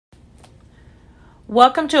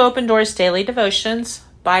Welcome to Open Doors Daily Devotions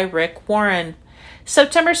by Rick Warren.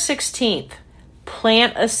 September 16th.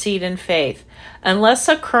 Plant a seed in faith. Unless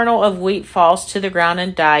a kernel of wheat falls to the ground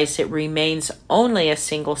and dies, it remains only a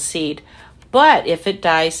single seed. But if it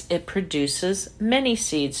dies, it produces many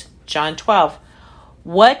seeds. John 12.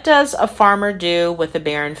 What does a farmer do with a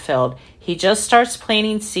barren field? He just starts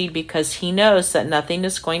planting seed because he knows that nothing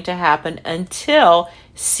is going to happen until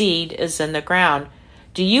seed is in the ground.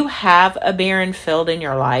 Do you have a barren field in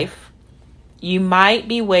your life? You might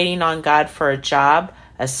be waiting on God for a job,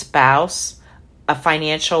 a spouse, a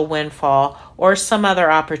financial windfall, or some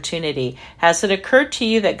other opportunity. Has it occurred to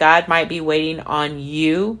you that God might be waiting on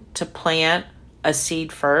you to plant a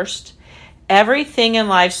seed first? Everything in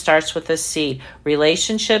life starts with a seed.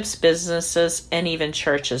 Relationships, businesses, and even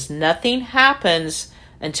churches. Nothing happens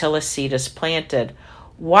until a seed is planted.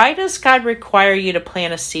 Why does God require you to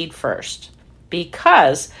plant a seed first?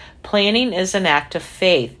 Because planting is an act of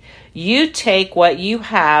faith. You take what you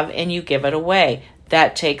have and you give it away.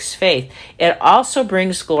 That takes faith. It also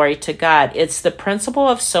brings glory to God. It's the principle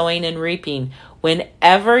of sowing and reaping.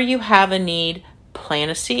 Whenever you have a need, plant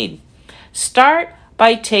a seed. Start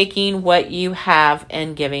by taking what you have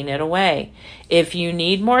and giving it away. If you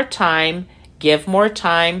need more time, give more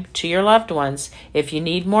time to your loved ones. If you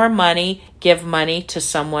need more money, give money to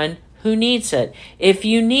someone who needs it. If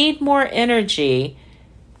you need more energy,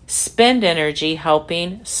 spend energy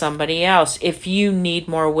helping somebody else. If you need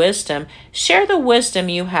more wisdom, share the wisdom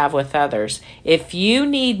you have with others. If you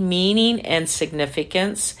need meaning and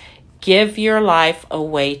significance, give your life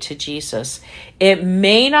away to Jesus. It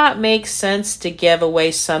may not make sense to give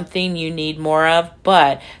away something you need more of,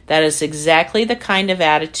 but that is exactly the kind of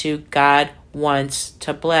attitude God wants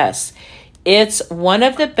to bless. It's one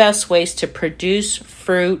of the best ways to produce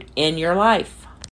fruit in your life.